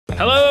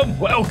Hello,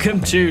 welcome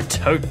to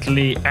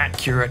Totally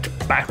Accurate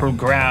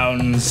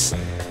Battlegrounds.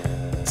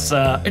 It's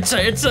a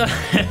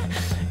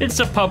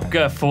Pubg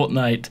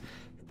Fortnite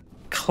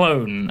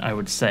clone, I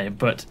would say,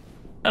 but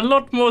a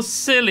lot more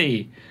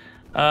silly.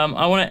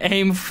 I want to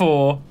aim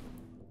for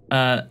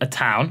a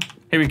town.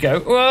 Here we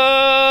go.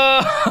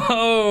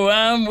 Whoa!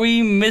 And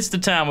we missed a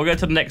town. We'll go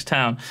to the next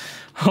town.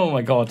 Oh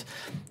my god.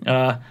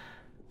 Oh,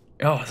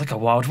 it's like a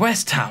Wild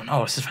West town.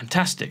 Oh, this is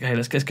fantastic. Hey,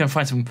 let's go and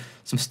find some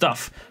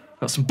stuff.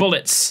 Got some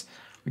bullets.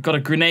 We've got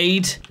a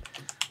grenade.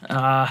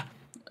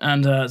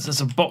 And there's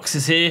some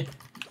boxes here.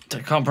 I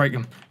can't break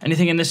them.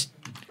 Anything in this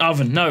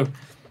oven? No.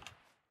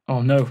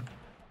 Oh no.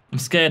 I'm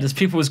scared. There's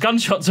people with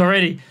gunshots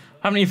already.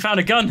 I haven't even found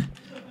a gun.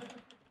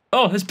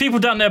 Oh, there's people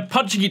down there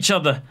punching each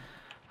other.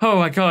 Oh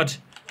my god.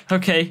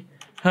 Okay.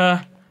 We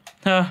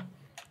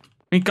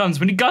need guns.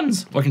 We need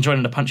guns. Oh, I can join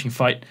in a punching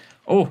fight.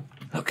 Oh,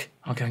 look.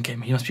 I'll go and get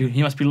him. He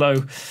must be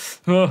low.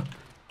 Oh.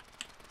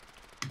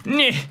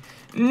 Nyeh.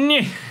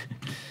 Nyeh.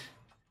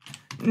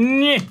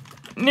 Nyeh.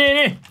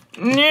 Nyeh.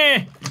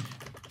 Nyeh.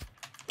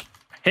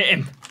 Hit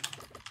him.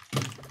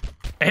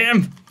 Hit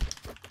him.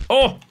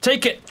 Oh,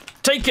 take it.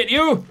 Take it,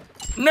 you.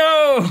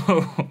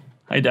 No.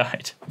 I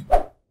died.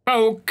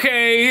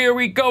 Okay, here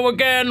we go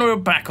again. We're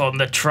back on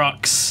the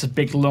trucks. A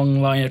big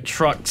long line of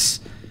trucks.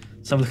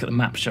 Let's have a look at the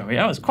map, shall we?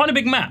 Oh, it's quite a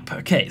big map.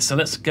 Okay, so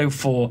let's go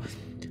for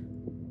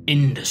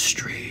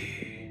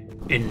industry.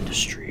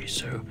 Industry.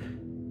 So,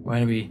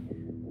 where do we...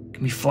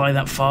 Can we fly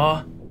that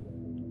far?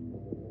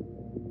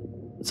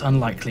 It's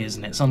unlikely,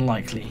 isn't it? It's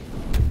unlikely.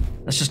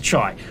 Let's just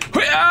try.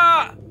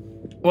 Hoo-yah!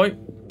 Wait.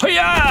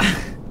 Hoo-yah!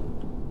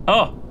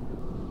 Oh.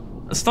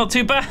 That's not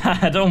too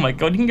bad. Oh my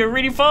god, you can go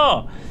really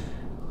far.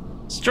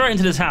 Straight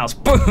into this house.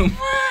 Boom!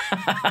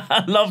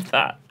 I love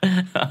that.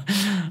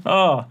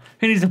 Oh,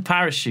 who needs a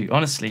parachute,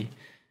 honestly?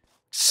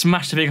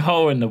 Smash a big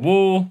hole in the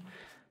wall.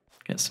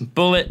 Get some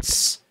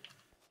bullets.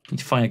 Need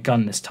to find a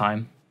gun this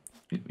time.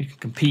 We can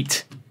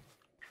compete.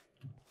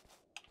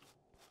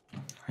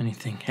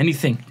 Anything.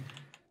 Anything.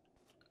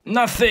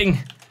 Nothing.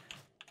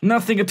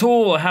 Nothing at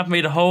all. I have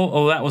made a hole.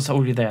 Oh, that was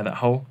already there, that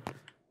hole.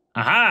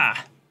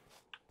 Aha!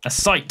 A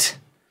sight.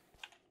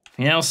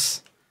 Anything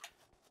else?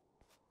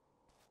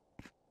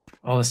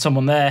 Oh, there's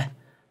someone there.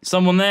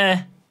 Someone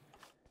there.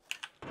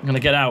 I'm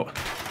gonna get out.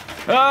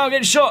 Oh, I'm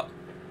getting shot.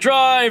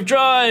 Drive,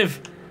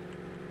 drive.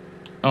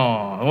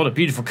 Oh, what a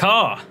beautiful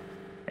car.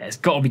 There's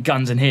gotta be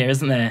guns in here,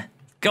 isn't there?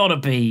 Gotta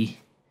be.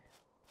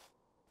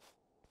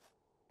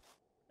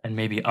 And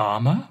maybe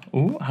armor?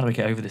 Oh, how do I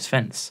get over this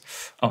fence?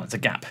 Oh, it's a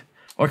gap.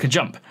 Or I can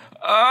jump.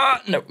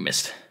 Ah, nope,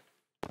 missed.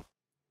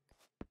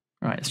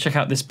 Right, let's check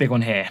out this big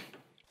one here.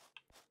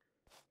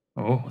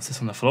 Oh, what's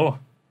this on the floor?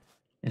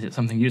 Is it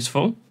something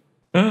useful?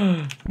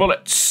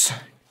 Bullets.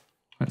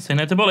 Let's say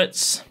no to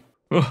bullets.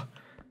 Oh,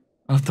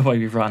 I love the way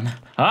we run.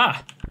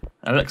 Ah,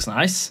 that looks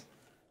nice.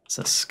 It's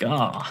a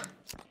scar.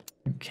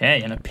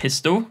 Okay, and a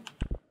pistol.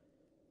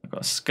 I've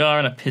got a scar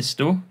and a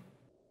pistol.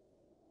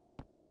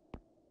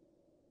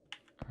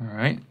 All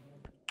right.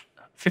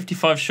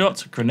 55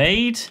 shots, a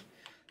grenade.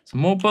 Some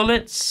more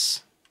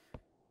bullets.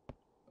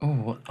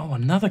 Oh,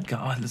 another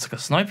gun. Oh, it looks like a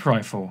sniper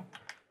rifle.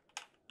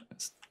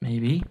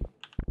 Maybe.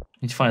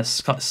 Need to find a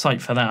sight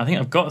for that. I think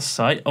I've got a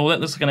sight. Oh, that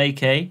looks like an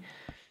AK.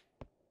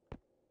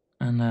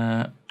 And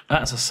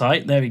that's a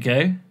sight. There we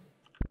go.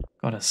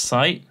 Got a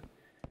sight.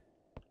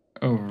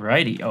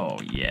 Alrighty. Oh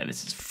yeah,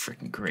 this is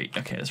freaking great.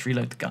 Okay, let's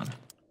reload the gun.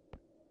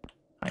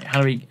 Right,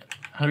 how do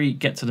we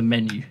get to the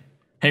menu?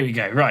 Here we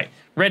go. Right,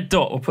 red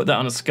dot. We'll put that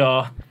on a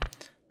scar,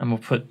 and we'll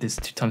put this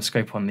 2x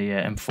scope on the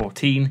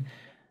M14.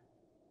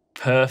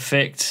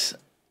 Perfect.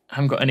 I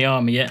haven't got any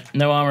armor yet.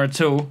 No armor at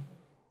all.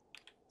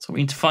 That's what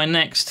we need to find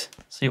next.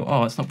 See,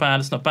 oh, it's not bad.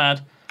 It's not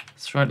bad.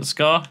 Let's try the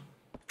scar.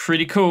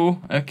 Pretty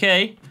cool.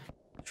 Okay.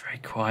 Very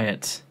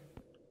quiet.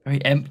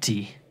 Very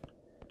empty.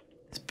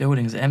 This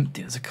building's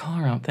empty. There's a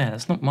car out there.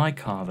 That's not my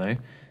car, though. Did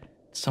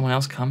someone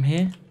else come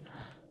here?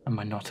 Am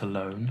I not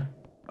alone?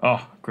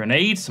 Oh,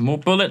 grenade. Some more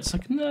bullets.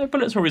 No,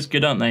 bullets are always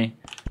good, aren't they?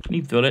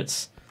 Need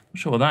bullets. I'm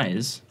sure what that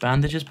is.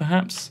 Bandages,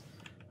 perhaps?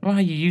 I don't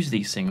know how you use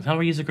these things. How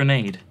do I use a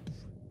grenade?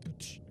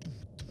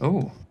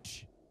 Oh.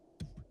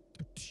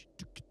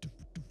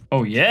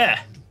 Oh,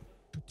 yeah.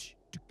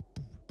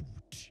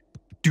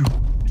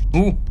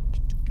 Ooh.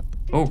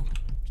 Oh.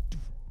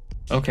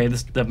 Okay,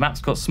 the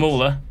map's got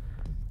smaller.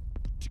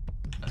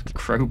 A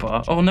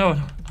crowbar. Oh no,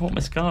 I want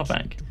my scar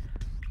back.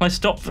 Can I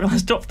stop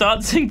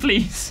dancing,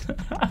 please?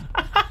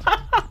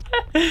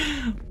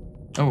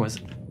 Oh, is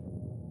it?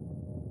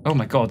 Oh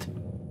my god.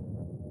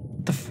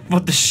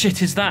 What the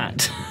shit is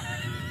that?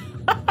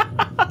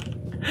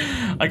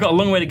 I got a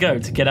long way to go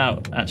to get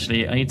out,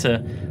 actually. I need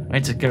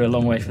to go a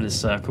long way for this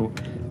circle.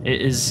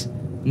 It is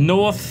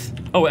north.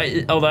 Oh,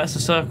 that's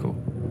a circle.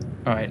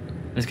 All right,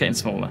 it's getting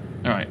smaller.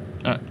 All right,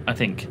 I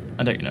think.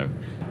 I don't know.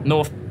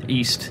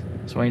 Northeast.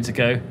 That's where I need to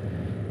go.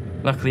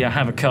 Luckily, I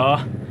have a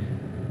car.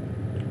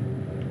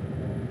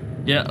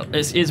 Yeah,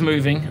 it is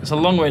moving. It's a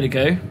long way to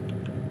go.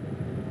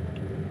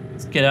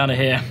 Let's get out of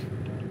here.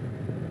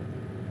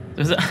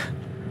 There's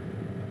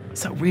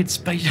that weird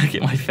space joke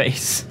in my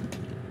face.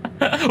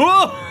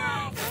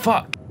 Whoa!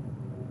 Fuck.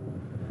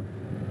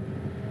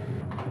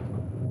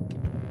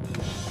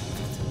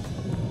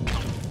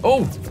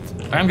 Oh!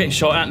 I'm getting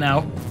shot at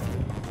now.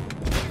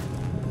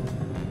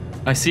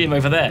 I see him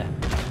over there.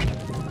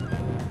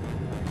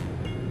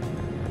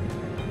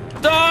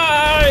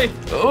 Die!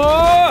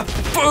 Oh!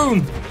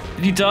 Boom!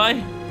 Did you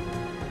die?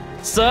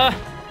 Sir?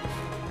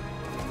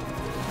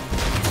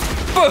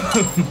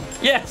 Boom!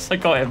 Yes, I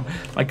got him.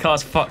 My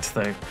car's fucked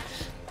though,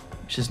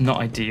 which is not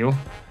ideal.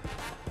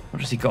 What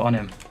has he got on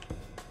him?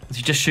 Was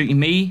he just shooting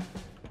me?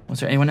 Was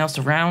there anyone else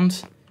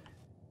around?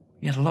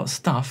 He had a lot of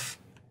stuff.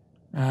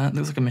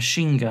 Looks like a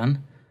machine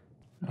gun.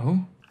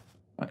 Oh.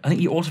 I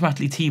think you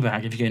automatically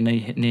teabag if you go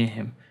near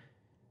him.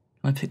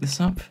 Can I pick this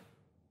up?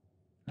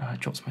 Oh, it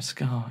drops my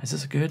scar. Is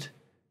this good?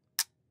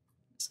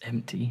 It's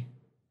empty.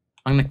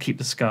 I'm gonna keep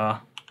the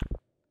scar.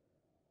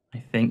 I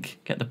think.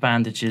 Get the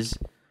bandages.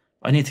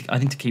 I need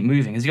to keep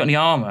moving. Has he got any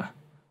armor?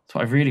 That's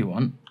what I really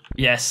want.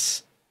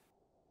 Yes.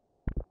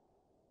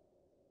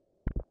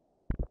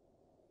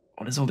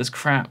 What is all this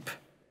crap?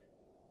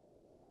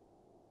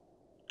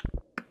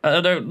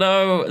 I don't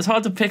know. It's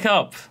hard to pick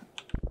up.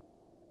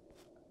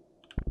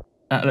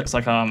 That looks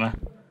like armor.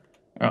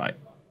 Alright.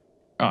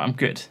 Alright, I'm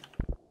good.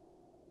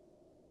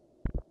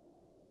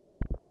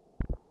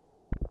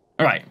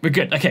 Alright, we're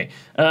good. Okay.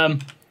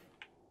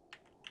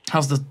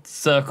 How's the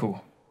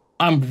circle?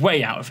 I'm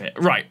way out of it.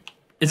 Right.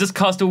 Is this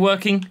car still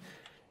working?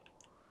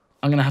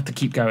 I'm gonna have to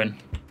keep going.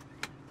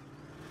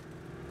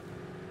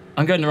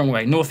 I'm going the wrong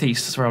way.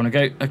 Northeast is where I wanna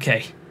go.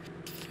 Okay.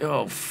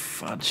 Oh,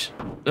 fudge.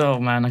 Oh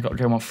man, I gotta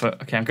go on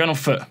foot. Okay, I'm going on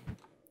foot.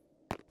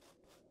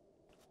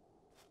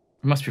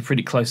 We must be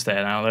pretty close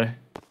there now, though.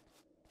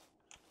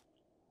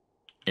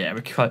 Yeah,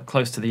 we're quite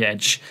close to the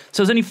edge.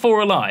 So there's only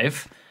 4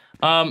 alive.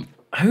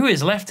 Who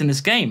is left in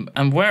this game,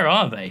 and where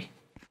are they?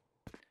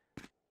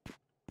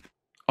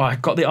 Oh, I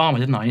got the armor,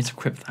 didn't I? I need to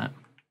equip that.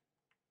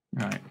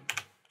 Right.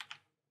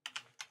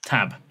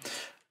 Tab.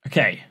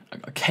 Okay, I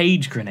got a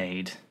cage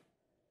grenade,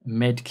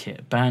 med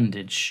kit,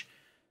 bandage.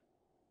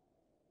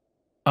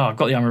 Oh, I've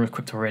got the armor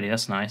equipped already.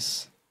 That's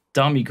nice.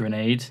 Dummy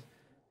grenade,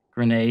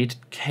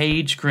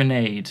 cage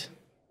grenade.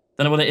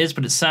 Don't know what it is,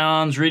 but it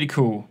sounds really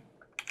cool.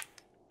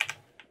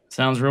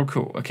 Sounds real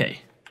cool.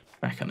 Okay,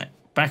 back on it.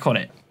 Back on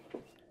it.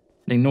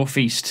 Heading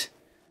northeast.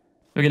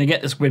 We're gonna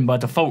get this win by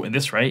default at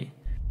this rate.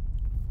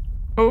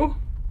 Oh.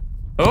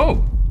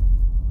 Oh.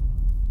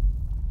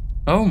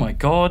 Oh my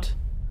god.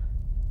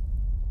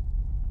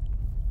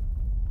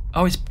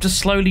 Oh, it's just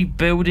slowly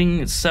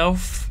building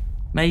itself,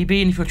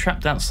 maybe, and if you're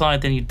trapped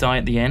outside, then you die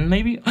at the end,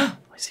 maybe? I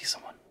see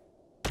someone.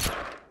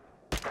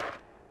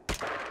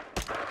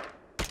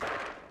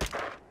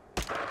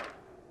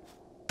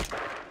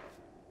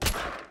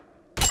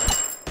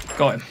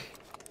 Got him.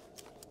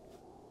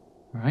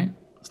 Alright,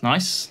 that's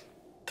nice.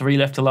 3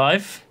 left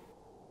alive.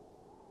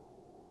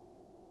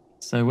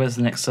 So where's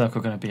the next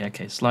circle going to be?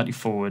 Okay, slightly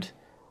forward.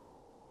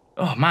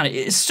 Oh man,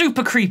 it's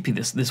super creepy,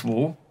 this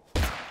wall.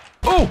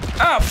 Oh!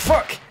 Ah,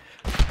 fuck!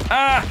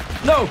 Ah,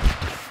 no!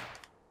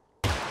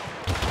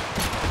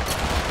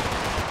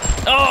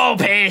 Oh,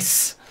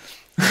 piss!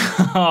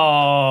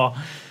 Oh,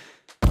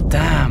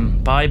 damn.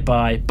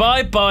 Bye-bye.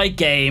 Bye-bye,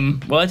 game.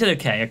 Well, I did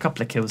okay. A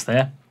couple of kills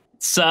there.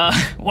 So,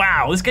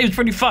 wow, this game's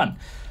pretty fun.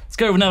 Let's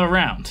go with another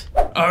round.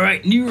 All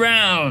right, new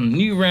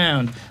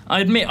round. I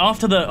admit,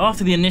 after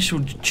the initial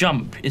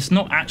jump, it's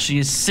not actually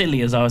as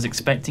silly as I was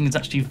expecting. It's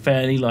actually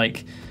fairly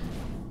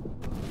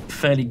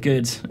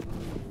good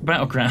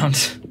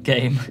battleground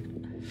game.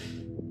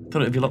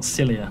 Thought it'd be a lot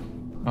sillier.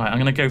 All right, I'm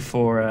gonna go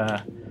for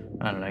I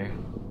don't know,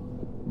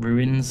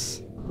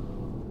 ruins.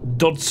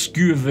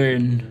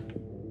 Dodskuvern.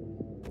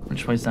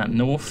 Which way is that?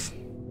 North,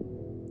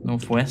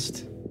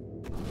 northwest.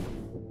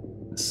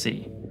 Let's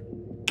see.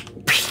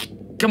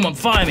 Come on,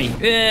 fire me!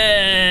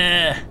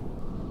 Yeah!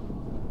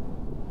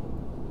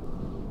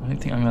 I don't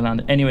think I'm gonna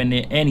land anywhere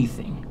near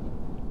anything.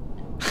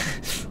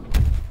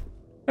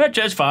 That's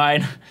just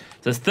fine.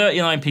 There's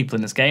 39 people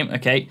in this game.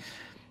 Okay,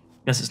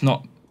 guess it's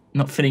not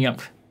filling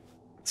up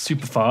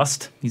super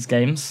fast, these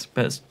games,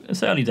 but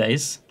it's early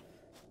days.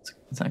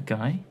 Is that a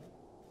guy?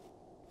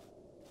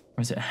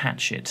 Or is it a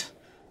hatchet?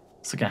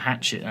 It's like a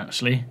hatchet,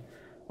 actually.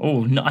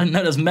 Oh, no, I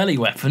know there's melee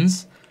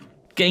weapons.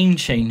 Game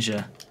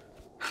changer.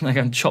 Like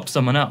I can chop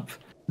someone up.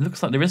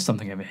 Looks like there is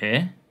something over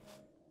here,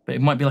 but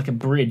it might be like a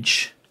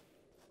bridge.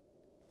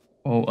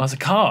 Oh, there's a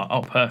car.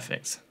 Oh,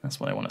 perfect. That's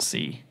what I want to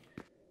see.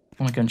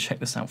 I want to go and check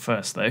this out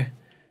first, though.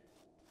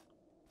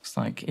 Looks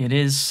like it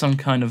is some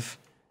kind of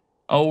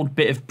old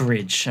bit of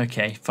bridge.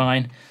 Okay,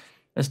 fine.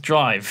 Let's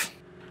drive.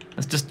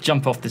 Let's just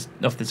jump off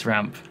this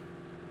ramp.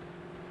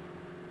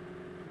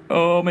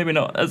 Oh, maybe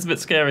not. That's a bit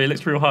scary. It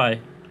looks real high.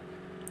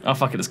 Oh,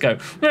 fuck it. Let's go.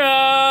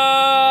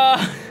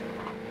 Ah!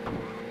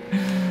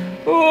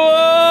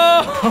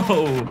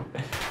 Whoa!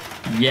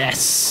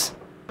 Yes!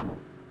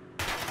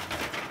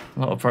 A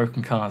lot of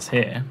broken cars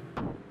here.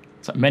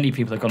 It's like many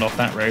people have gone off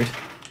that road.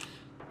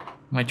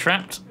 Am I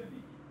trapped?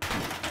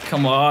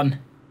 Come on.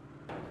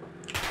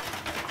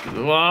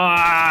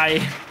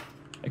 Why?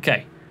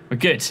 Okay, we're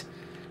good.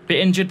 Bit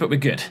injured, but we're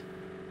good.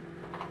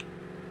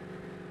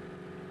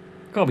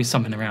 Gotta be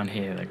something around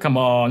here. Come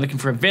on, looking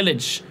for a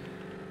village.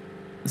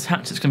 This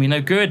hatchet's gonna be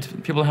no good.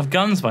 People have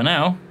guns by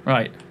now.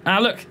 Right. Ah,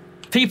 look.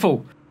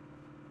 People.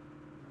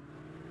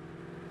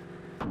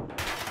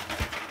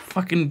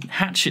 Fucking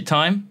hatchet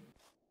time.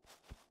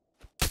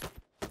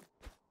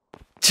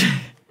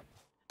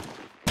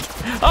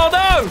 Oh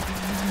no!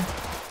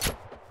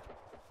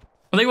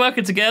 Are they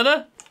working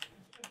together?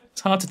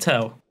 It's hard to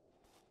tell.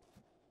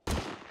 I'm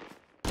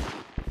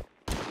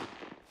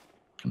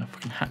gonna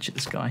fucking hatchet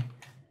this guy.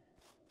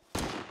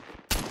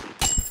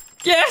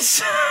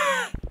 Yes!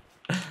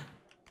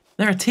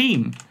 They're a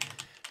team.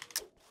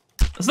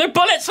 There's no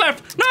bullets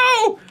left!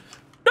 No!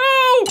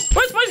 No!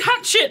 Where's my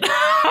hatchet?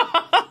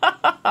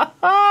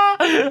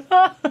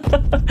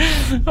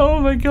 Oh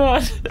my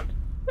god.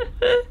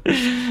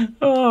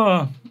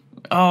 Oh.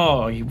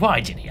 Oh, why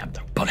didn't he have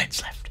the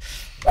bullets left?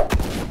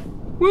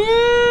 Woo!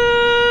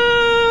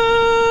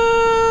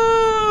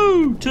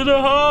 To the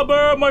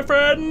harbour, my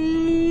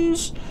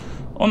friends!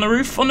 On the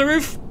roof, on the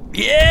roof.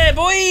 Yeah,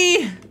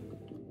 boy!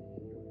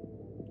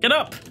 Get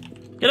up!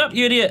 Get up,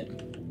 you idiot!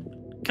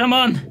 Come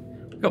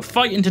on! We've got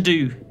fighting to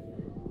do.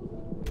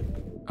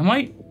 Am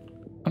I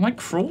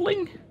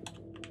crawling?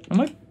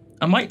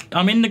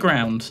 I'm in the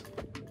ground.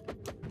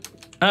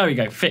 There we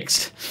go,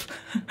 fixed.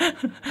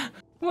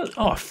 What?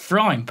 Oh, a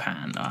frying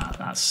pan.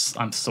 Ah,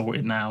 I'm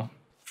sorted now.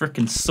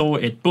 Frickin'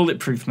 sorted.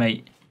 Bulletproof,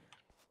 mate.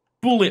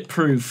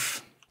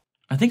 Bulletproof.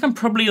 I think I'm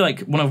probably like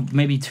one of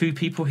maybe 2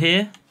 people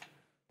here.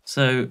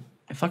 So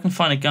if I can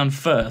find a gun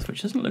first,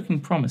 which isn't looking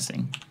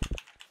promising,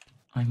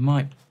 I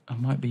might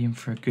be in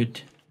for a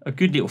good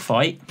little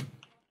fight.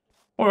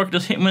 Or I could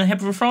just hit him in the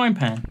head with a frying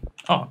pan.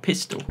 Oh, a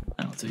pistol.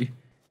 That'll do.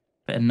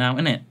 Better now,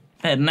 innit?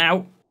 Better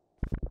now.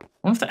 I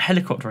wonder if that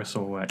helicopter I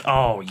saw worked.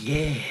 Oh,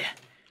 yeah.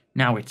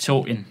 Now we're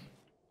talking.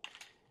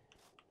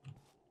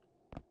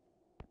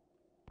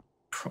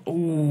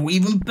 Oh,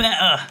 even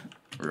better.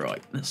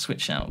 Right, let's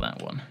switch out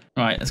that one.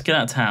 Right, let's get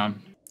out of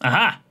town.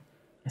 Aha!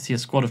 I see a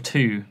squad of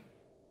 2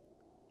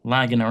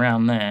 lagging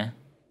around there.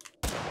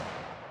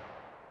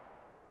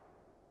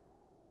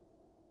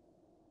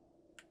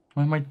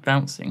 Why am I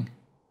bouncing?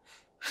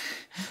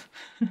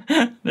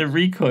 The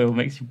recoil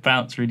makes you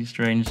bounce really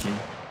strangely.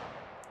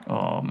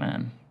 Oh,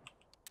 man.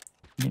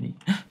 Really?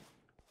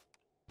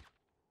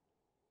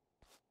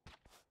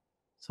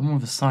 Someone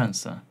with a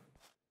silencer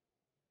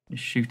is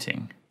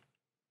shooting.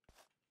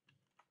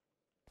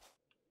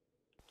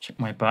 Check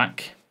my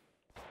back.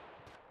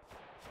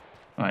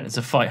 Alright, there's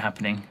a fight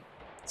happening.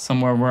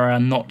 Somewhere where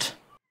I'm not.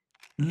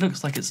 It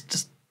looks like it's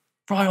just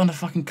right on the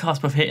fucking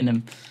cusp of hitting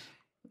him.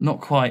 Not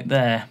quite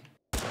there.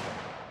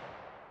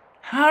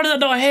 How did that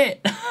not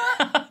hit?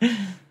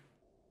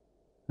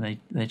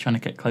 They're trying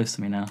to get close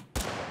to me now.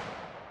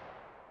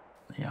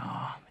 They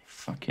are. They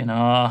fucking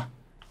are.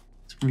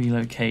 Let's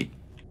relocate.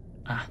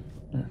 Ah,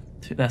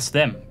 that's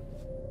them.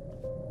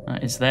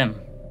 That is them.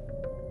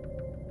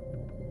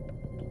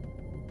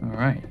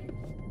 Alright.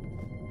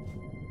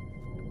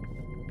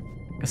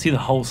 I see the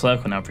whole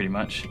circle now, pretty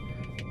much.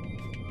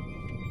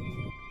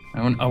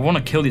 I want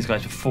to kill these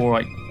guys before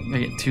I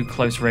get too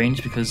close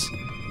range, because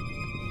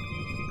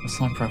the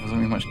sniper rifle isn't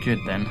really much good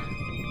then.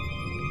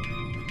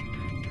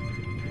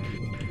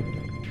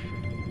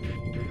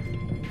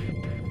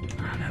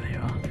 Ah, there they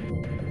are.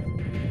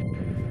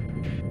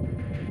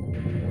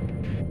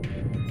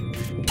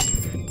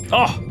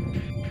 Oh!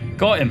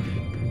 Got him!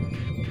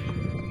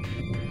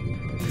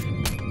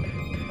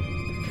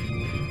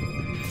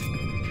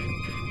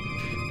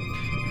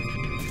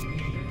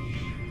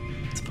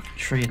 It's a fucking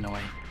tree in the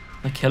way.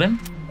 Did I kill him?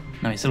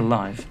 No, he's still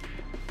alive.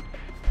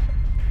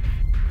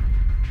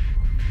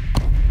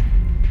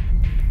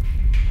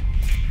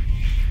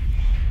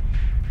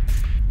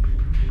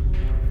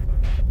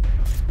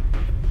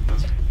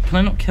 Can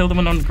I not kill them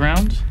when on the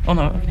ground? Oh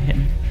no, I can hit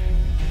him.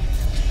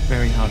 It's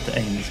very hard to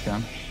aim this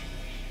gun.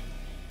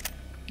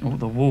 Oh,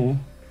 the wall.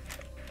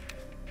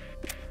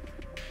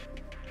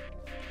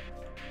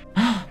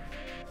 Oh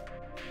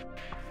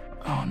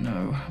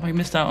no, have I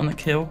missed out on the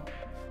kill?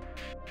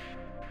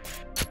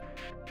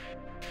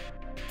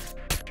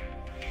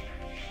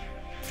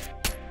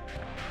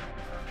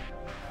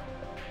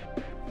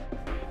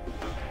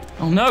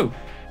 Oh no!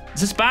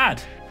 Is this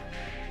bad?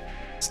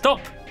 Stop!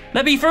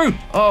 Let me through!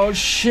 Oh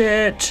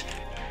shit!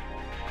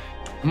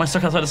 Am I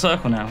stuck outside the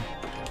circle now?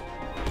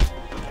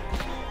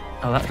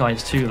 Oh, that guy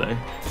is too though.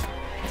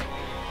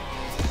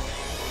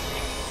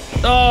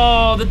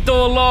 Oh, the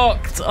door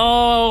locked!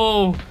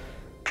 Oh!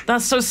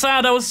 That's so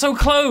sad, I was so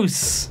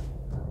close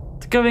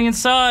to going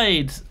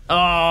inside.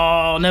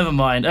 Oh, never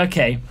mind.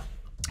 Okay.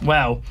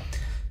 Well.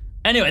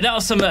 Anyway, that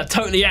was some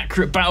totally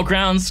accurate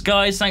Battlegrounds,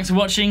 guys. Thanks for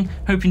watching.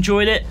 Hope you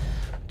enjoyed it.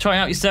 Try it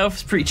out yourself.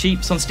 It's pretty cheap.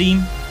 It's on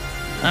Steam.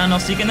 And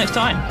I'll see you again next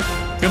time.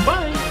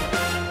 Goodbye.